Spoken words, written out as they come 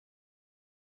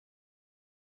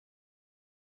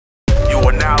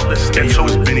now listening to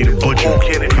it's Benny the Butcher,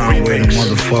 Conway the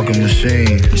motherfucking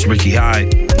machine. It's Ricky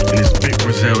Hyde, and it's Big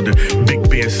Griselda, Big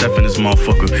BSF in this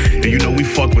motherfucker. And you know we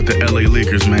fuck with the LA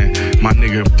Leakers, man. My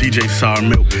nigga DJ Sour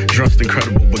Milk, dressed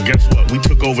incredible, but guess what? We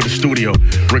took over the studio.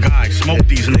 Rick Hyde, smoke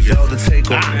these niggas. Griselda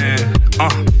takeover,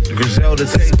 man. Griselda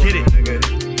takeover, get it,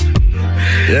 nigga.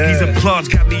 Yeah. These applause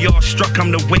got me all struck.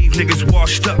 I'm the wave niggas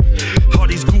washed up. All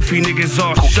these goofy niggas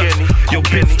all shut. Yo,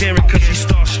 been staring cause she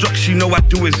starstruck. She know I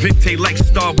do is Victate like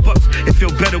Starbucks. It feel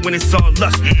better when it's all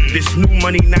lust. This new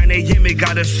money, 9 a.m. it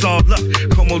got us all up.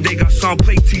 Como they got some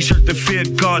play t-shirt to fear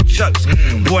God chucks.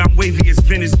 Boy, I'm wavy as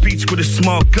Venice Beach with a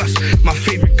small gust. My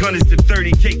favorite gun is the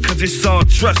 38 cause it's all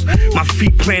trust. My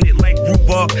feet planted like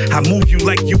rhubarb. I move you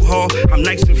like U-Haul. I'm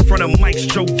nice in front of Mike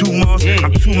Stroke Dumas.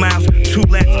 I'm 2 miles, 2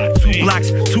 laps, 2 blocks,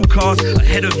 2 cars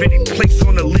ahead of any place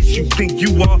on the list you think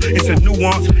you are. It's a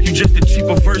nuance, you just a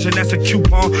cheaper version, that's a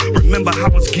coupon. Remember I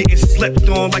was getting slept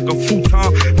on like a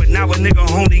futon, but now a nigga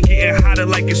only getting hotter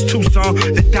like it's Tucson.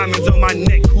 The diamonds on my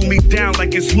neck cool me down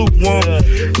like it's lukewarm.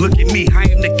 Look at me, I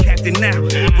am the captain now.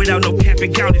 Without no cap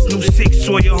and gown, this new 6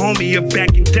 Sawyer homie, you're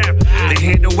backing down. They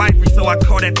handle ivory, so I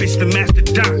call that bitch the master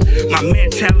don. My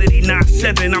mentality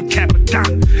 9-7, I'm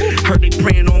Capadon. Heard they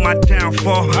praying on my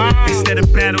downfall. Instead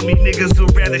of battle me, niggas will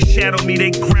rather shadow me,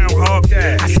 they groundhogs.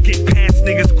 I skip past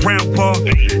niggas ground ball.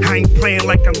 I ain't playing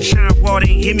like I'm John Wall, they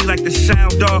ain't hit me like the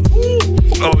sound dog.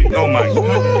 Oh my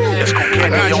God. I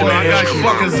got you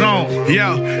fucking zone.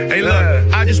 Yo, hey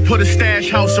look, I just put a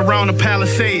stash house around the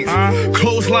Palisades.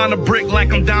 Clothesline a brick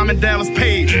like I'm Diamond Dallas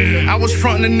Page. I was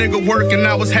fronting a nigga working,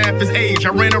 I was half his age. I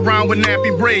ran around with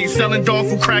nappy braids, selling dog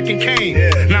food, crack and cane.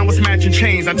 Now it's matching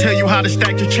chains. I tell you how to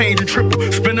stack your change and triple.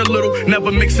 Spend a little,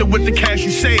 never mix it with the cash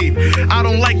you save. I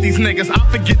don't like these niggas,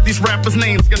 I forget these rappers'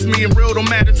 names. Guess me and real don't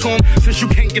matter to them, since you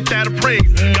can't get that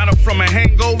appraised. Got up from a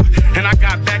hangover, and I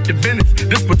got back to Venice.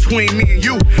 This between me and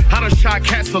you. I done shot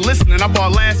cats for listening. I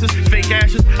bought lashes, fake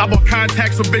ashes. I bought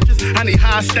contacts for bitches. I need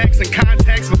high stacks and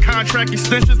contacts for contract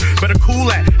extensions. Better cool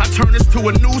that. I turn this to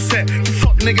a new set. You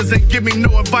fuck niggas ain't give me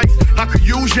no advice I could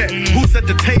use yet. Who's at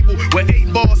the table with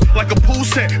 8 bars like a pool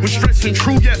set? With stretch and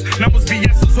true, yes. Now it's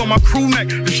VS's on my crew neck.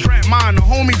 The strap mine, the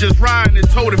homie just riding and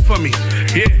told it for me.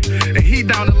 Yeah, and he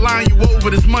down the line, you over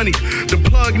this money. The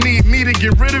plug need me to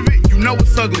get rid of it, you know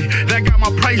it's ugly. That got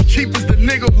my price cheap as the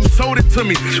nigga who sold it to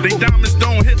me. They diamonds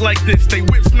don't hit like this, they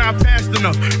whips not fast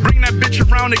enough. Bring that bitch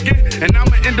around again, and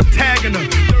I'ma end up tagging her.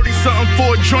 30-something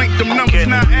for a joint, them numbers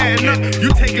not adding up.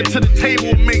 You take it to the table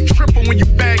and make triple when you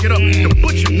bag it up. The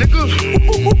butcher, nigga.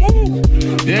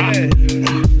 Yeah.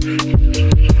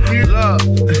 Love.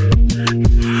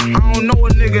 I don't know a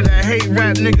nigga that hate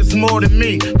rap niggas more than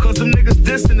me. Cause them niggas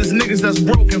dissing is niggas that's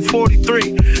broken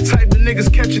 43. Type of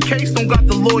niggas catch a case, don't got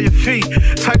the lawyer fee.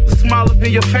 Type to smile up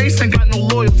in your face, ain't got no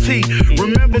loyalty.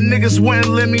 Remember niggas wouldn't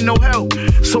lend me no help,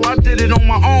 so I did it on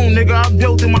my own, nigga, I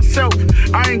built it myself.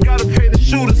 I ain't gotta pay the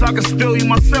shooters, I can spill you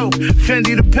myself.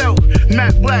 Fendi the belt,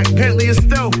 Matte Black, Bentley and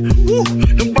stealth. Woo,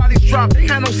 them bodies dropped, they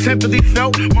had no sympathy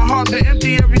felt. My heart been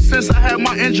empty ever since I had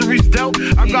my injuries dealt.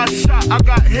 I got shot, I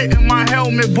got hit in my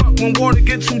helmet, but when water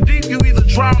get too deep, you either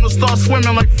drown or start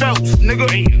swimming like Phelps, nigga.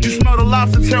 You smell the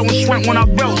lobster tail and shrimp when I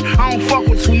belch. I don't fuck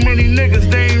with too many niggas,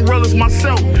 they ain't real as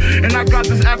myself. And I got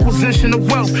this acquisition of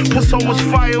wealth. Put so much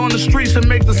fire on the streets and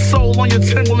make the soul on your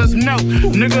Timberlands melt,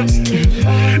 nigga.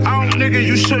 Nigga,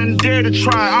 you shouldn't dare to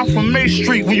try. I'm from May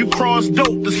Street, when you cross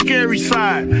dope, the scary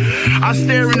side. I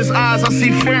stare in his eyes, I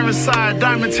see fear inside.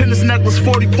 Diamond tennis necklace,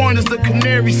 40 pointers, the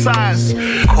canary size.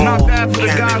 Not bad for the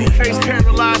guy who face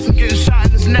paralyzed and getting shot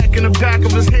in his neck and the back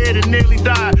of his head and nearly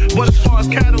died. But as far as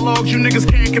catalogs, you niggas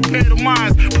can't compare to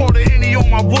mine. Pour the Henny on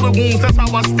my bullet wounds, that's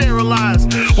how I sterilize.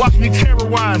 Watch me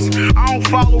terrorize. I don't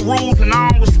follow rules and I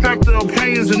don't respect the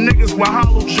opinions of niggas with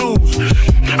hollow jewels.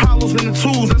 Hollows in the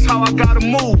tools, that's how I gotta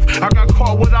move. I got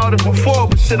caught without it before,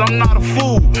 but shit, I'm not a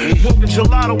fool. Book a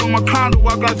gelato in my condo,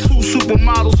 I got 2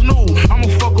 supermodels new. I'ma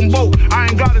fuck them both, I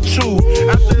ain't gotta choose.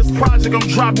 After this project, I'm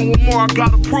dropping one more I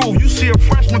gotta prove. You see a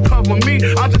freshman cover me,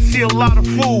 I just see a lot of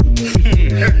food.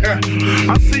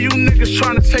 I see you niggas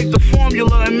trying to take the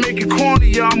formula and make it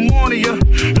cornier, I'm on ya.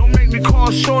 Don't make me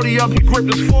call shorty up, he grip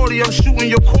his 40 up, shooting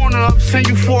your corner up, send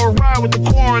you for a ride with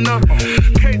the coroner.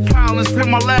 Cape Piling, spent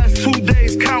my last 2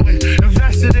 days counting.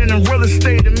 Invested in real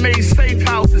estate and made safe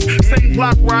houses. Same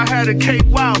block where I had a Cape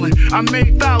Wildin'. I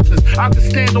made thousands. I could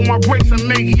stand on my brakes and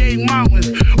make 8 mountains.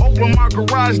 Open my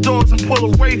garage doors and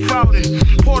pull a Wraith out in.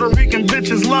 Puerto Rican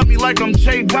bitches love me like I'm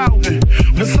J Balvin.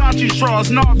 Versace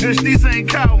straws, nah bitch, these ain't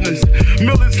Calvins.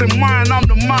 Militant mind, I'm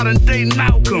the modern day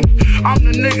Malcolm. I'm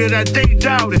the nigga that they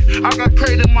doubted. I got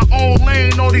created my own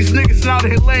lane, all these niggas now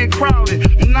they lane crowded.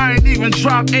 And I ain't even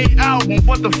dropped 8 albums,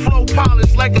 but the flow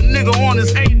polished like a nigga on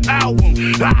his 8th album.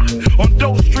 On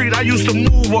Dope Street, I used to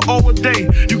move with over day.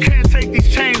 You can't take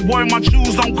these chains, boy, my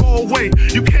shoes don't go away.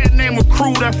 You can't name a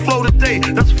crew that flow today.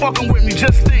 That's fucking with me,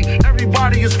 just think.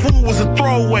 Everybody is fool was a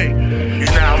throwaway.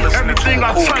 Everything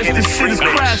I touch, this shit is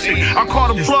classic. I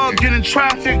caught a plug, get in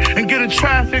traffic, and get in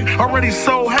traffic. Already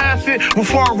sold half it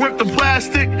before I ripped the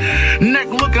plastic. Neck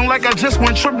looking like I just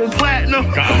went triple platinum.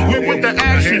 Went with the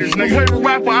action. My favorite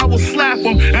rapper, I will slap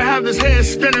him and have his head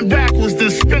spinning backwards,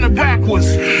 then spinning backwards.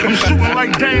 I'm shooting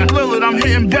like Dame Lillard, I'm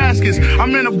hitting baskets.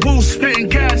 I'm in a booth spitting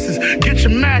gases. Get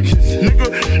your matches,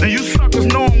 nigga. And you suckers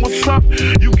knowing what's up.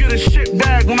 You get a shit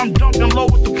bag when I'm dumping low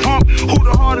with the pump. Who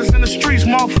the hardest in the streets,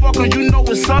 motherfucker? You know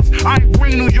it's us. I ain't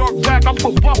bring New York back, I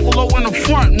put Buffalo in the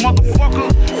front,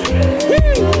 motherfucker.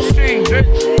 Shame,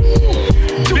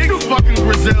 bitch. Big fucking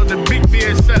Griselda, big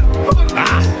BSF.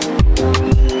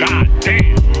 God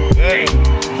damn. Hey.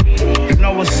 You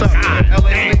know what's up, man. LA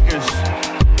Lakers.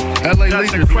 LA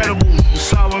Lakers, incredible. Man.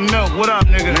 Sour milk. What up,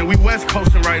 nigga? Man, we West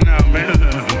Coasting right now, man.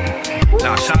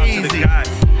 Nah, shout out to the guys.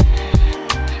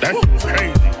 That shit was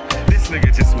crazy. This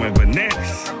nigga just went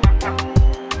bananas.